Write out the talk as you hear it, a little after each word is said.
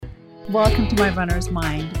Welcome to My Runner's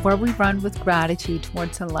Mind, where we run with gratitude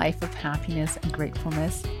towards a life of happiness and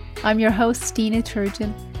gratefulness. I'm your host, Stina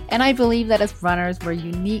Turgeon, and I believe that as runners, we're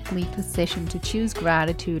uniquely positioned to choose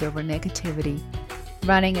gratitude over negativity.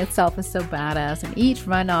 Running itself is so badass, and each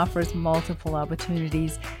run offers multiple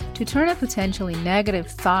opportunities to turn a potentially negative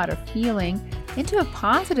thought or feeling into a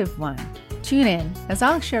positive one. Tune in as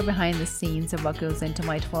I'll share behind the scenes of what goes into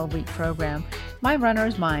my 12-week program, My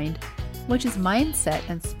Runner's Mind, which is mindset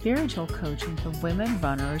and spiritual coaching for women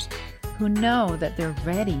runners who know that they're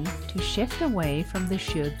ready to shift away from the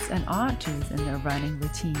shoulds and ought tos in their running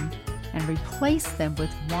routine and replace them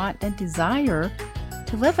with want and desire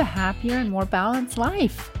to live a happier and more balanced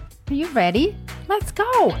life. Are you ready? Let's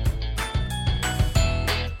go!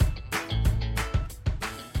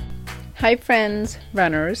 Hi friends,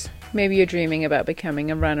 runners. Maybe you're dreaming about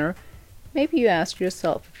becoming a runner. Maybe you asked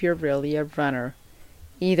yourself if you're really a runner.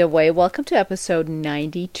 Either way, welcome to episode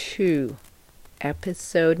 92.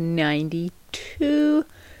 Episode 92?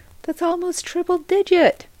 That's almost triple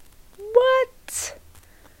digit. What?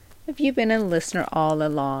 If you've been a listener all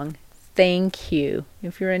along, thank you.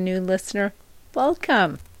 If you're a new listener,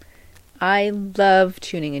 welcome. I love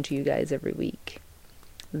tuning into you guys every week.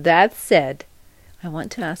 That said, I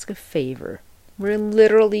want to ask a favor. We're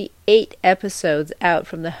literally 8 episodes out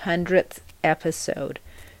from the 100th episode,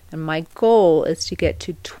 and my goal is to get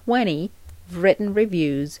to 20 written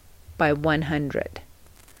reviews by 100.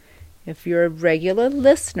 If you're a regular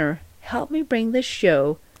listener, help me bring the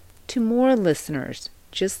show to more listeners,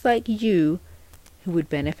 just like you, who would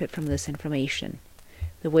benefit from this information.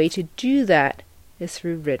 The way to do that is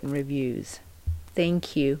through written reviews.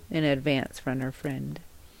 Thank you in advance, runner friend.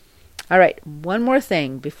 All right, one more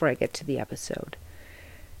thing before I get to the episode.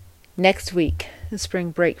 Next week is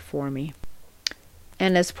spring break for me.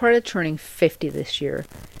 And as part of turning 50 this year,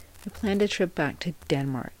 I planned a trip back to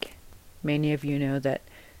Denmark. Many of you know that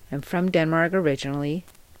I'm from Denmark originally,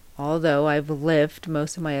 although I've lived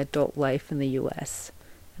most of my adult life in the U.S.,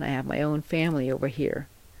 and I have my own family over here.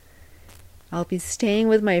 I'll be staying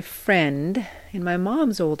with my friend in my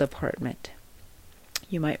mom's old apartment.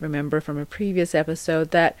 You might remember from a previous episode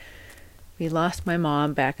that we lost my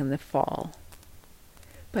mom back in the fall.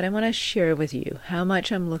 But I want to share with you how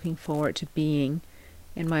much I'm looking forward to being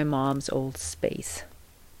in my mom's old space,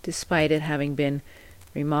 despite it having been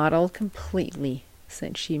remodeled completely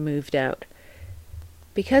since she moved out,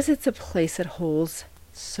 because it's a place that holds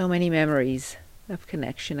so many memories of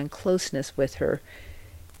connection and closeness with her,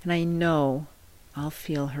 and I know I'll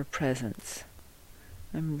feel her presence.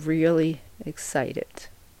 I'm really excited.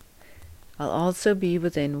 I'll also be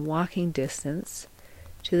within walking distance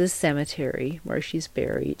to the cemetery where she's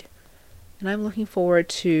buried, and I'm looking forward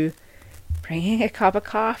to bringing a cup of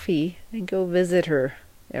coffee and go visit her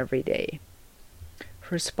every day.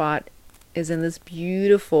 Her spot is in this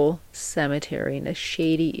beautiful cemetery in a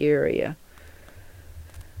shady area.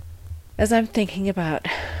 As I'm thinking about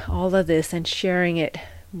all of this and sharing it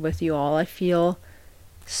with you all, I feel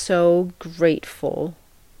so grateful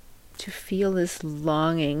to feel this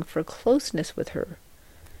longing for closeness with her,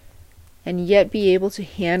 and yet be able to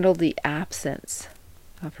handle the absence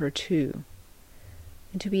of her too,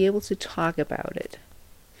 and to be able to talk about it,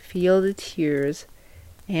 feel the tears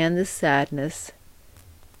and the sadness,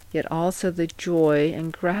 yet also the joy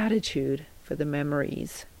and gratitude for the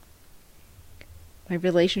memories. My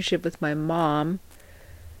relationship with my mom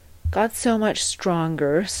got so much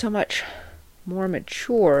stronger, so much more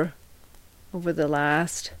mature over the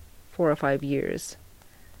last 4 or 5 years.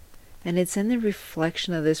 And it's in the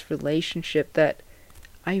reflection of this relationship that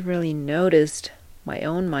I really noticed my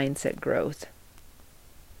own mindset growth.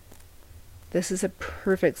 This is a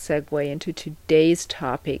perfect segue into today's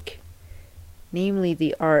topic, namely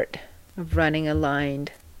the art of running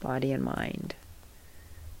aligned body and mind.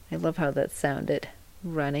 I love how that sounded.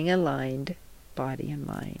 Running aligned body and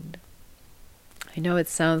mind. I know it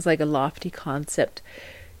sounds like a lofty concept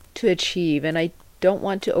to achieve, and I don't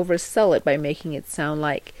want to oversell it by making it sound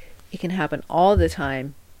like it can happen all the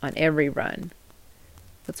time on every run.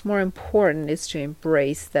 What's more important is to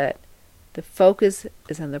embrace that the focus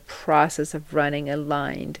is on the process of running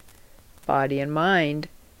aligned body and mind,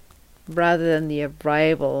 rather than the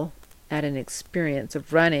arrival at an experience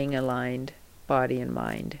of running aligned body and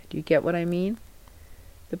mind. Do you get what I mean?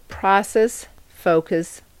 The process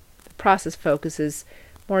focuses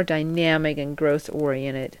more dynamic and growth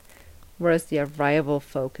oriented, whereas the arrival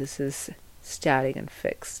focus is static and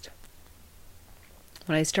fixed.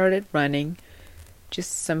 When I started running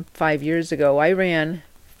just some 5 years ago, I ran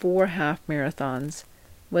 4 half marathons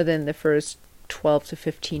within the first 12 to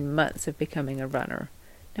 15 months of becoming a runner.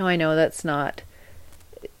 Now I know that's not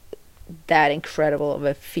that incredible of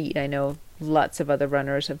a feat. I know lots of other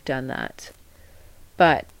runners have done that.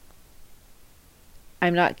 But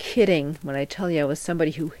I'm not kidding when I tell you I was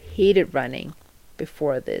somebody who hated running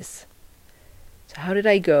before this. So how did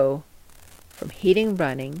I go from hating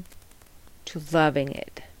running to loving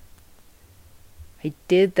it? I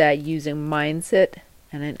did that using mindset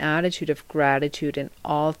and an attitude of gratitude in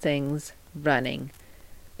all things running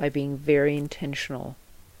by being very intentional.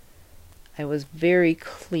 I was very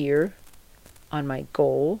clear on my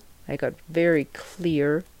goal. I got very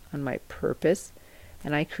clear on my purpose,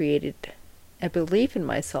 and I created a belief in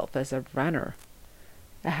myself as a runner,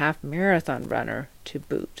 a half marathon runner to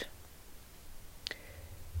boot.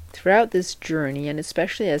 Throughout this journey, and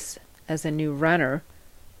especially as a new runner,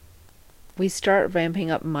 we start ramping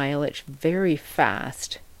up mileage very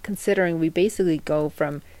fast, considering we basically go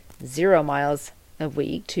from 0 miles a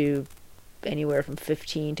week to anywhere from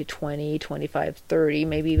 15 to 20, 25, 30,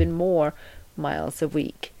 maybe even more miles a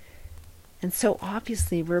week. And so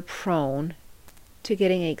obviously we're prone to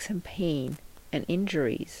getting aches and pain and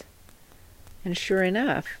injuries. And sure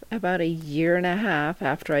enough, about 1.5 years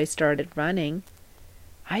after I started running,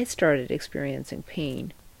 I started experiencing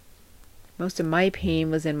pain. Most of my pain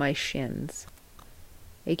was in my shins.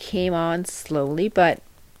 It came on slowly but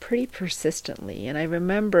pretty persistently, and I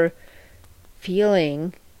remember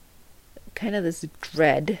feeling kind of this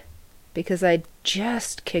dread because I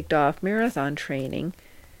just kicked off marathon training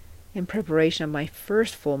in preparation of my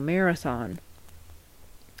first full marathon.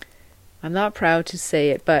 I'm not proud to say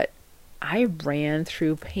it, but I ran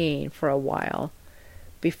through pain for a while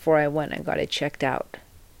before I went and got it checked out.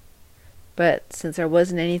 But since there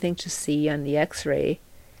wasn't anything to see on the x-ray,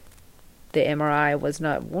 the MRI was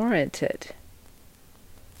not warranted.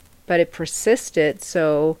 But it persisted,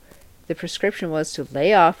 so the prescription was to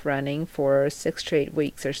lay off running for 6 to 8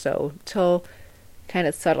 weeks or so till it kind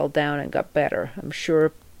of settled down and got better. I'm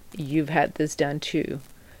sure you've had this done too.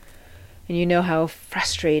 And you know how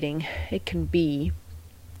frustrating it can be.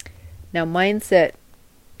 Now, mindset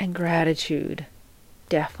and gratitude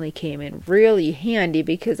definitely came in really handy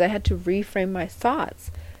because I had to reframe my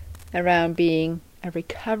thoughts around being a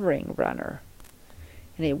recovering runner.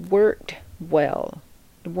 And it worked well.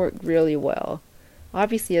 It worked really well.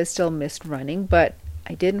 Obviously, I still missed running, but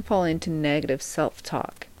I didn't fall into negative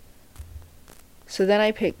self-talk. So then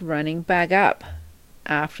I picked running back up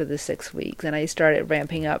after the 6 weeks, and I started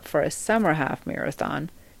ramping up for a summer half marathon,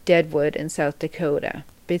 Deadwood in South Dakota.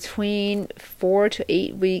 Between 4 to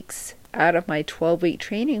 8 weeks out of my 12-week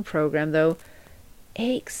training program, though,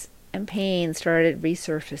 aches and pains started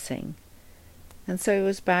resurfacing. And so it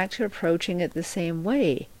was back to approaching it the same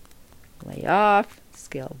way. Lay off,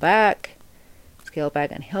 scale back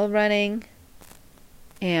on hill running,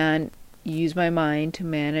 and use my mind to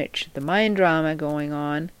manage the mind drama going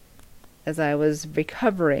on as I was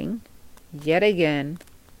recovering yet again,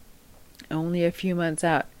 only a few months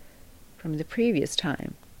out from the previous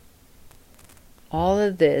time. All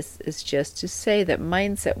of this is just to say that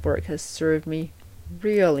mindset work has served me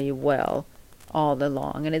really well all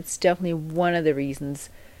along, and it's definitely one of the reasons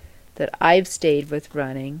that I've stayed with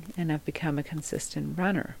running and have become a consistent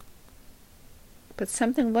runner. But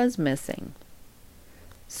something was missing.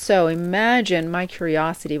 So imagine my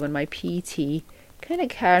curiosity when my PT kind of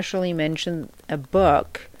casually mentioned a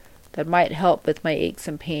book that might help with my aches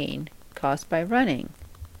and pain caused by running.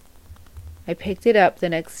 I picked it up the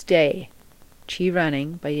next day, Chi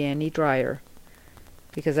Running by Annie Dwyer,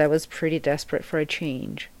 because I was pretty desperate for a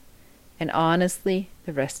change. And honestly,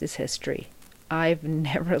 the rest is history. I've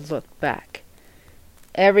never looked back.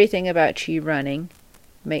 Everything about Chi Running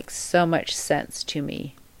makes so much sense to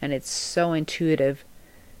me, and it's so intuitive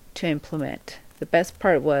to implement. The best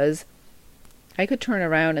part was I could turn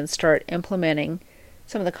around and start implementing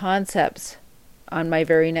some of the concepts on my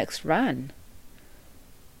very next run.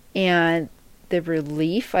 And the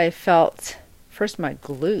relief I felt, first my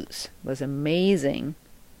glutes, was amazing.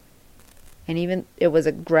 And even it was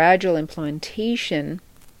a gradual implementation,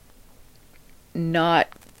 not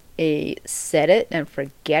a set it and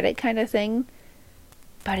forget it kind of thing,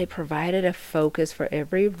 but it provided a focus for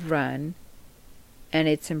every run, and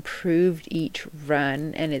it's improved each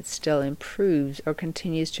run, and it still improves or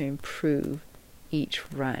continues to improve each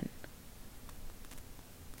run.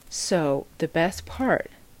 So the best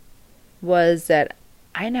part was that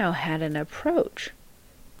I now had an approach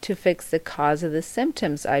to fix the cause of the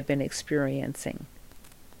symptoms I'd been experiencing.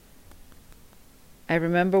 I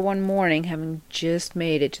remember one morning having just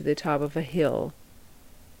made it to the top of a hill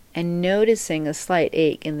and noticing a slight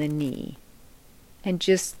ache in the knee and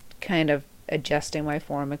just kind of adjusting my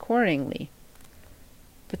form accordingly.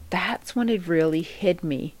 But that's when it really hit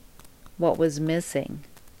me What was missing?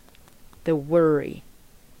 The worry.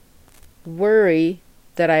 Worry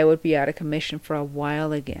that I would be out of commission for a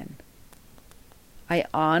while again. I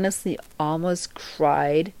honestly almost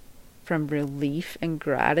cried from relief and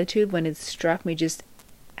gratitude when it struck me just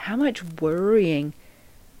how much worrying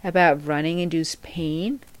about running-induced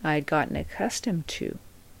pain I had gotten accustomed to.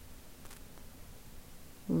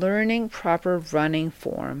 Learning proper running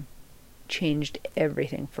form changed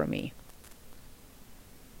everything for me.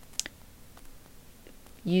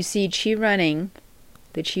 You see,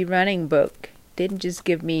 the Chi Running book didn't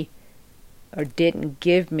give me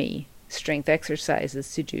strength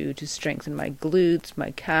exercises to do to strengthen my glutes,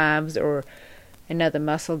 my calves, or another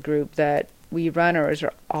muscle group that we runners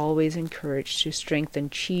are always encouraged to strengthen.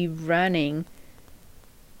 Chi Running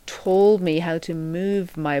told me how to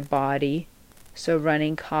move my body so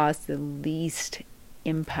running caused the least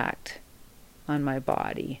impact on my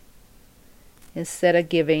body. Instead of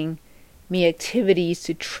giving me activities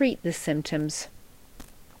to treat the symptoms,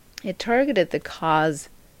 it targeted the cause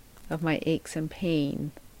of my aches and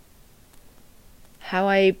pain. How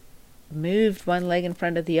I moved one leg in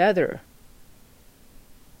front of the other.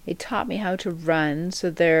 It taught me how to run so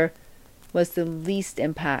there was the least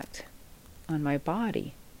impact on my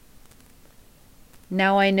body.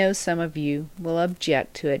 Now I know some of you will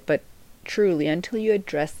object to it, but truly, until you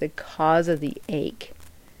address the cause of the ache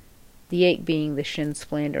being the shin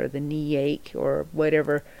splint or the knee ache or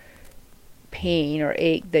whatever pain or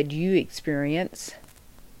ache that you experience,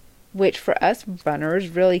 which for us runners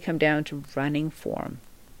really come down to running form.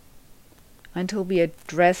 Until we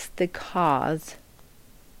address the cause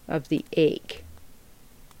of the ache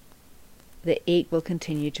will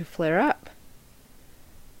continue to flare up.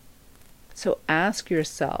 So ask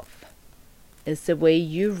yourself, is the way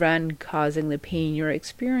you run causing the pain you're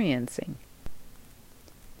experiencing?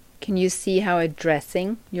 Can you see how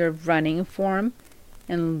addressing your running form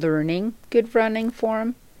and learning good running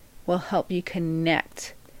form will help you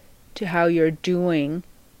connect to how you're doing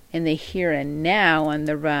in the here and now on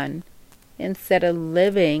the run, instead of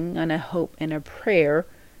living on a hope and a prayer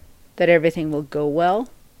that everything will go well?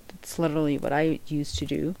 That's literally what I used to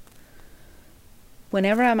do.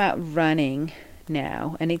 Whenever I'm out running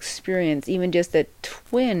now and experience even just a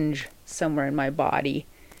twinge somewhere in my body,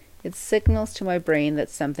 it signals to my brain that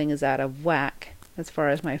something is out of whack as far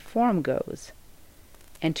as my form goes,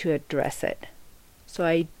 and to address it. So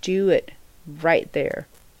I do it right there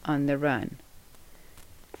on the run.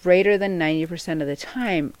 Greater than 90% of the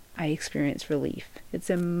time, I experience relief. It's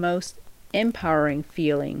a most empowering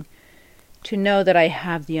feeling to know that I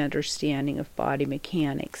have the understanding of body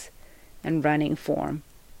mechanics and running form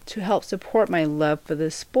to help support my love for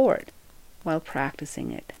the sport while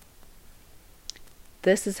practicing it.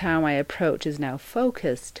 This is how my approach is now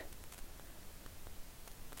focused.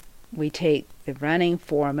 We take the running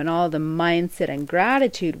form and all the mindset and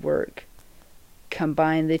gratitude work,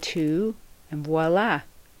 combine the two, and voila,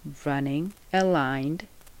 running aligned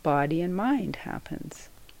body and mind happens.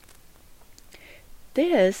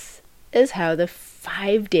 This is how the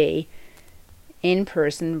 5-day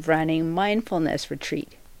in-person running mindfulness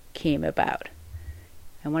retreat came about.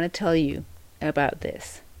 I want to tell you about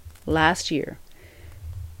this. Last year,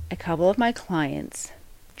 a couple of my clients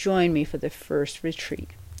joined me for the first retreat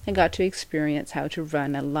and got to experience how to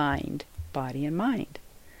run aligned body and mind.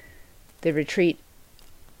 The retreat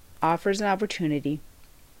offers an opportunity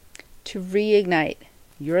to reignite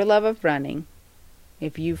your love of running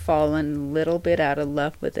if you've fallen a little bit out of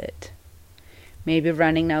love with it. Maybe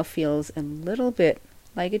running now feels a little bit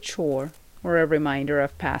like a chore or a reminder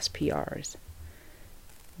of past PRs.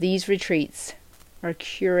 These retreats are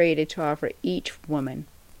curated to offer each woman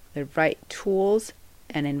the right tools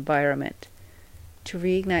and environment to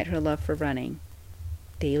reignite her love for running,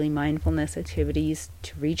 daily mindfulness activities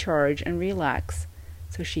to recharge and relax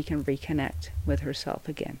so she can reconnect with herself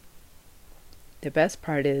again. The best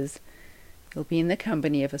part is you'll be in the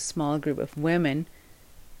company of a small group of women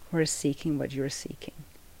who are seeking what you're seeking.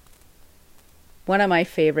 One of my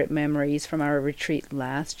favorite memories from our retreat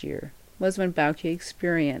last year was when Bauke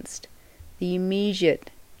experienced the immediate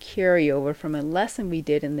carryover from a lesson we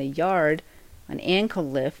did in the yard on ankle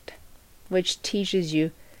lift, which teaches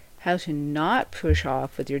you how to not push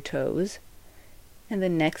off with your toes. And the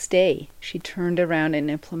next day, she turned around and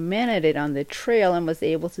implemented it on the trail and was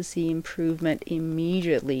able to see improvement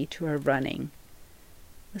immediately to her running.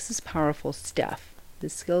 This is powerful stuff. The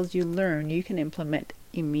skills you learn, you can implement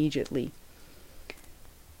immediately.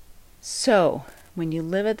 So, when you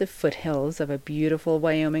live at the foothills of a beautiful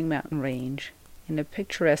Wyoming mountain range, in a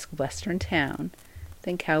picturesque western town,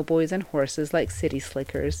 then cowboys and horses like city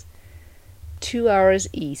slickers, 2 hours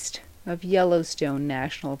east of Yellowstone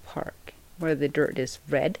National Park, where the dirt is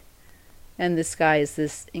red and the sky is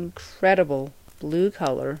this incredible blue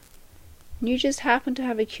color, and you just happen to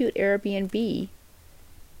have a cute Airbnb,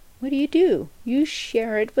 what do? You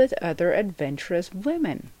share it with other adventurous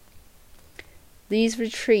women. These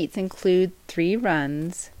retreats include 3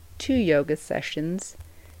 runs, 2 yoga sessions,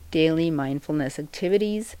 daily mindfulness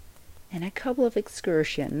activities, and a couple of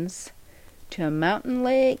excursions to a mountain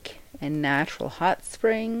lake and natural hot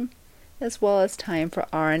spring, as well as time for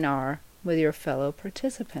R&R with your fellow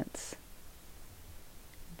participants.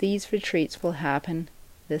 These retreats will happen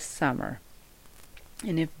this summer.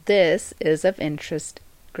 And if this is of interest,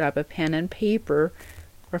 grab a pen and paper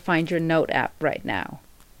or find your note app right now,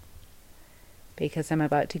 because I'm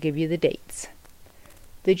about to give you the dates.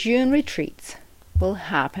 The June retreats will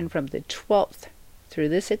happen from the 12th through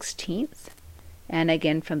the 16th, and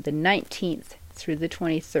again from the 19th through the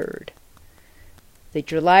 23rd. The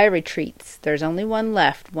July retreats, there's only one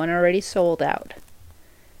left, one already sold out.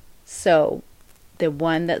 So the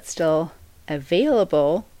one that's still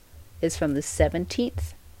available is from the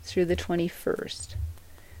 17th through the 21st.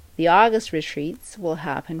 The August retreats will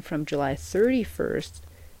happen from July 31st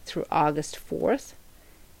through August 4th,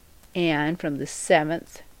 and from the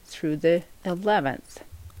 7th through the 11th.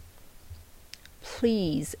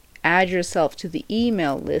 Please add yourself to the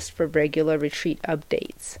email list for regular retreat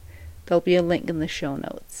updates. There'll be a link in the show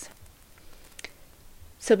notes.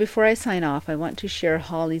 So before I sign off, I want to share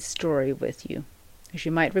Holly's story with you. As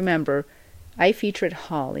you might remember, I featured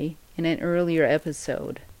Holly in an earlier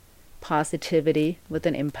episode, Positivity with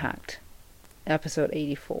an Impact, episode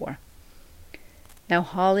 84. Now,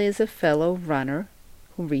 Holly is a fellow runner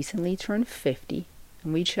who recently turned 50,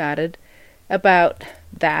 and we chatted about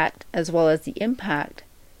that as well as the impact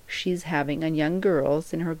she's having on young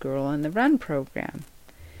girls in her Girl on the Run program.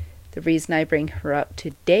 The reason I bring her up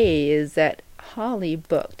today is that Holly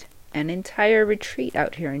booked an entire retreat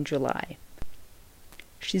out here in July.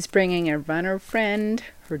 She's bringing a runner friend,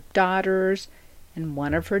 her daughters, and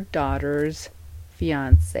one of her daughters'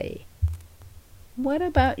 fiancé. What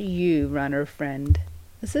about you, runner friend?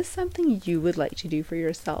 Is this something you would like to do for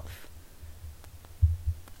yourself?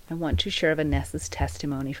 I want to share Vanessa's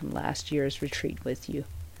testimony from last year's retreat with you.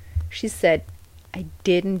 She said, I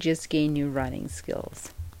didn't just gain new running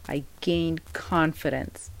skills. I gained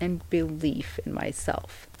confidence and belief in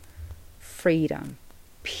myself. Freedom,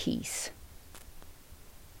 peace.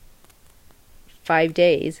 5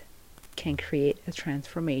 days can create a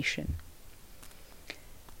transformation.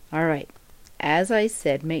 All right. As I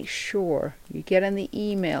said, make sure you get on the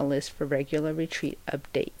email list for regular retreat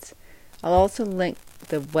updates. I'll also link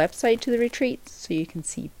the website to the retreat so you can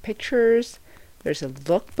see pictures. There's a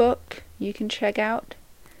lookbook you can check out.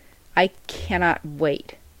 I cannot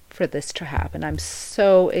wait for this to happen. I'm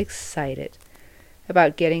so excited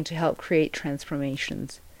about getting to help create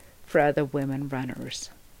transformations for other women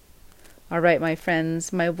runners. All right, my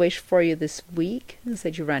friends, my wish for you this week is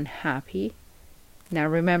that you run happy. Now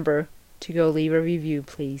remember to go leave a review,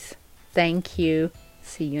 please. Thank you.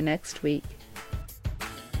 See you next week.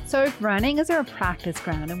 So if running is our practice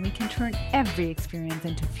ground and we can turn every experience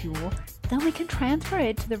into fuel, then we can transfer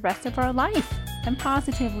it to the rest of our life and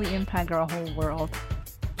positively impact our whole world,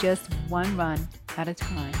 just one run at a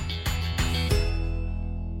time.